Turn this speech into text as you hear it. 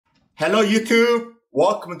Hello YouTube,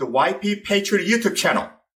 welcome to YP Patriot YouTube channel.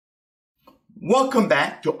 Welcome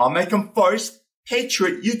back to American First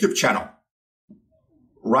Patriot YouTube channel.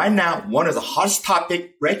 Right now, one of the hottest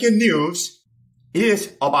topic breaking news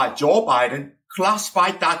is about Joe Biden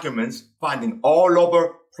classified documents finding all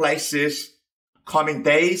over places coming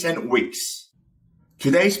days and weeks.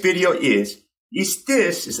 Today's video is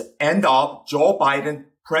this the end of Joe Biden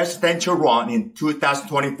presidential run in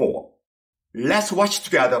 2024? Let's watch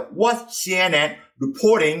together what CNN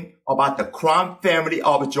reporting about the crime family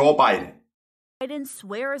of Joe Biden. Biden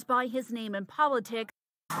swears by his name in politics.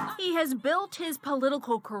 He has built his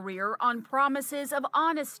political career on promises of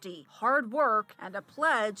honesty, hard work, and a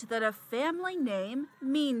pledge that a family name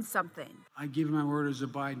means something. I give you my word as a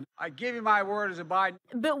Biden. I give you my word as a Biden.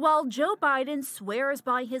 But while Joe Biden swears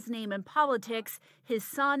by his name in politics, his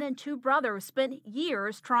son and two brothers spent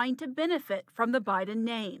years trying to benefit from the Biden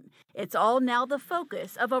name. It's all now the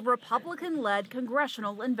focus of a Republican-led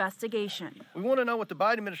congressional investigation. We want to know what the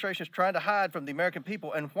Biden administration is trying to hide from the American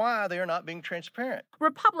people and why they are not being transparent.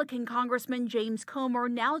 Republican Congressman James Comer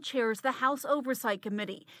now chairs the House Oversight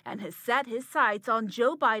Committee and has set his sights on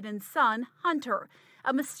Joe Biden's son, Hunter,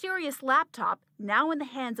 a mysterious laptop now in the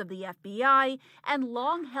hands of the FBI, and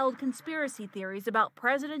long-held conspiracy theories about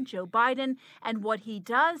President Joe Biden and what he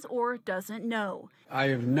does or doesn't know. I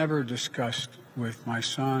have never discussed with my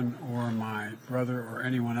son or my brother or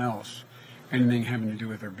anyone else anything having to do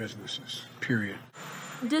with their businesses, period.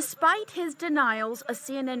 Despite his denials, a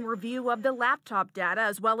CNN review of the laptop data,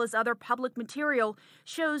 as well as other public material,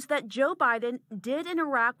 shows that Joe Biden did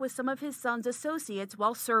interact with some of his son's associates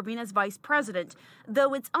while serving as vice president,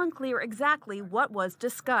 though it's unclear exactly what was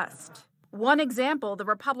discussed. One example, the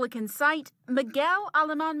Republican site, Miguel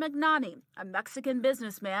Alemán Magnani, a Mexican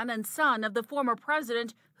businessman and son of the former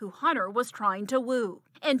president who Hunter was trying to woo.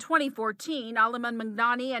 In 2014, Alemán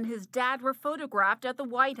Magnani and his dad were photographed at the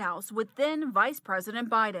White House with then Vice President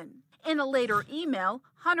Biden. In a later email,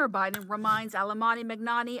 Hunter Biden reminds Alemán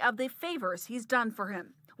Magnani of the favors he's done for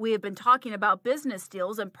him. We have been talking about business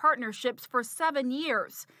deals and partnerships for 7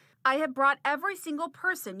 years. I have brought every single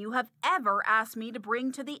person you have ever asked me to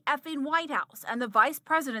bring to the effing White House and the Vice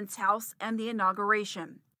President's house and the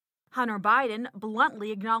inauguration. Hunter Biden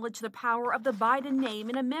bluntly acknowledged the power of the Biden name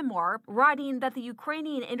in a memoir, writing that the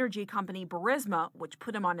Ukrainian energy company Burisma, which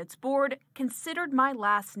put him on its board, considered my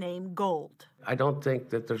last name gold. I don't think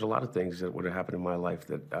that there's a lot of things that would have happened in my life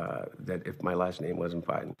that if my last name wasn't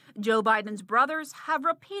Biden. Joe Biden's brothers have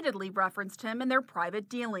repeatedly referenced him in their private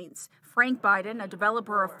dealings. Frank Biden, a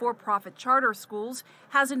developer of for-profit charter schools,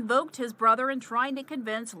 has invoked his brother in trying to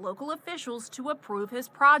convince local officials to approve his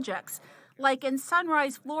projects, like in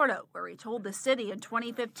Sunrise, Florida, where he told the city in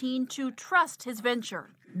 2015 to trust his venture.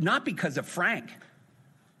 Not because of Frank,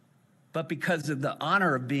 but because of the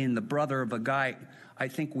honor of being the brother of a guy I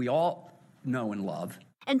think we all know and love.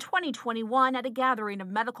 In 2021, at a gathering of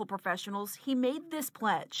medical professionals, he made this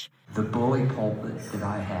pledge. The bully pulpit that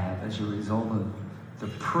I have as a result of the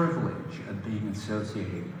privilege of being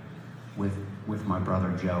associated with my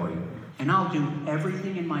brother Joey. And I'll do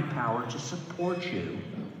everything in my power to support you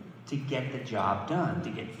to get the job done, to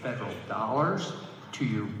get federal dollars to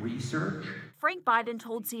your research. Frank Biden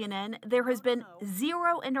told CNN there has been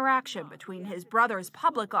zero interaction between his brother's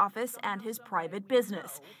public office and his private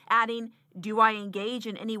business, adding, "Do I engage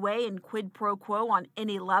in any way in quid pro quo on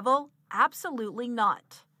any level? Absolutely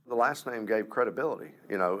not." The last name gave credibility,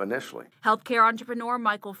 initially. Healthcare entrepreneur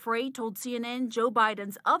Michael Frey told CNN Joe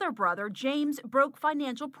Biden's other brother, James, broke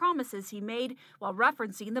financial promises he made while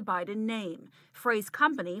referencing the Biden name. Frey's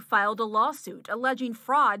company filed a lawsuit alleging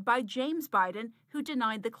fraud by James Biden, who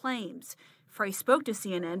denied the claims. Frey spoke to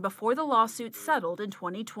CNN before the lawsuit settled in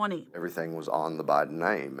 2020. Everything was on the Biden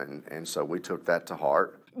name, and so we took that to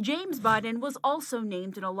heart. James Biden was also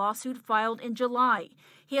named in a lawsuit filed in July.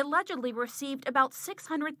 He allegedly received about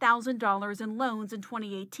 $600,000 in loans in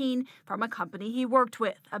 2018 from a company he worked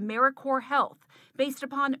with, AmeriCorps Health, based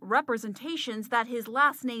upon representations that his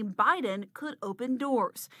last name Biden could open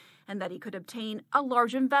doors, and that he could obtain a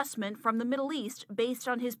large investment from the Middle East based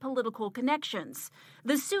on his political connections.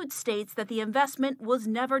 The suit states that the investment was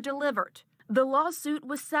never delivered. The lawsuit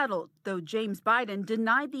was settled, though James Biden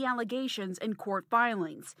denied the allegations in court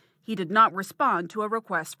filings. He did not respond to a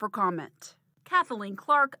request for comment. Kathleen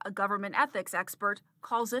Clark, a government ethics expert,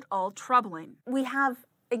 calls it all troubling. We have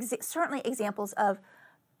certainly examples of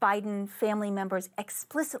Biden family members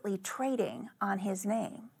explicitly trading on his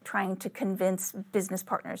name, trying to convince business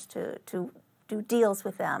partners to do deals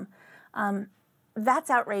with them. That's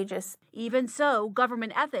outrageous. Even so,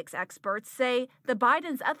 government ethics experts say the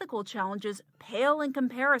Biden's ethical challenges pale in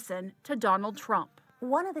comparison to Donald Trump.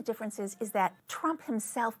 One of the differences is that Trump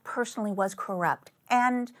himself personally was corrupt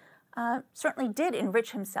and certainly did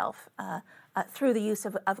enrich himself through the use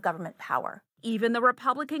of government power. Even the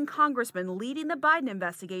Republican congressman leading the Biden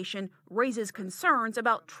investigation raises concerns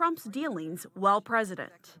about Trump's dealings while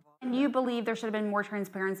president. And you believe there should have been more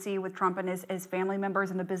transparency with Trump and his family members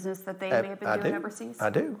in the business that they may have been doing overseas? I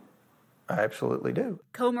do. I absolutely do.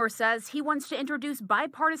 Comer says he wants to introduce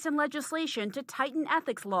bipartisan legislation to tighten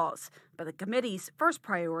ethics laws, but the committee's first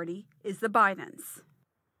priority is the Bidens.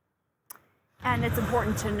 And it's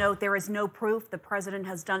important to note there is no proof the president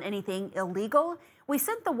has done anything illegal. We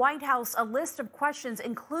sent the White House a list of questions,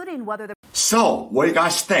 including whether the... So, what do you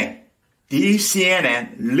guys think? The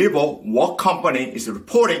CNN liberal work company is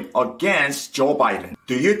reporting against Joe Biden.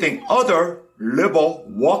 Do you think other liberal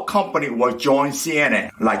work company will join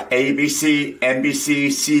CNN, like ABC, NBC,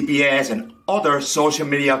 CBS, and other social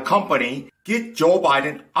media company, get Joe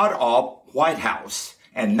Biden out of White House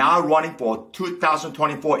and now running for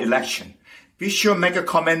 2024 election? Be sure to make a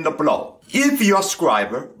comment below. If you're a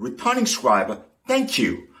subscriber, returning subscriber, thank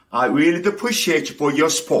you. I really appreciate you for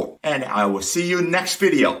your support, and I will see you next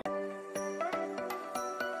video.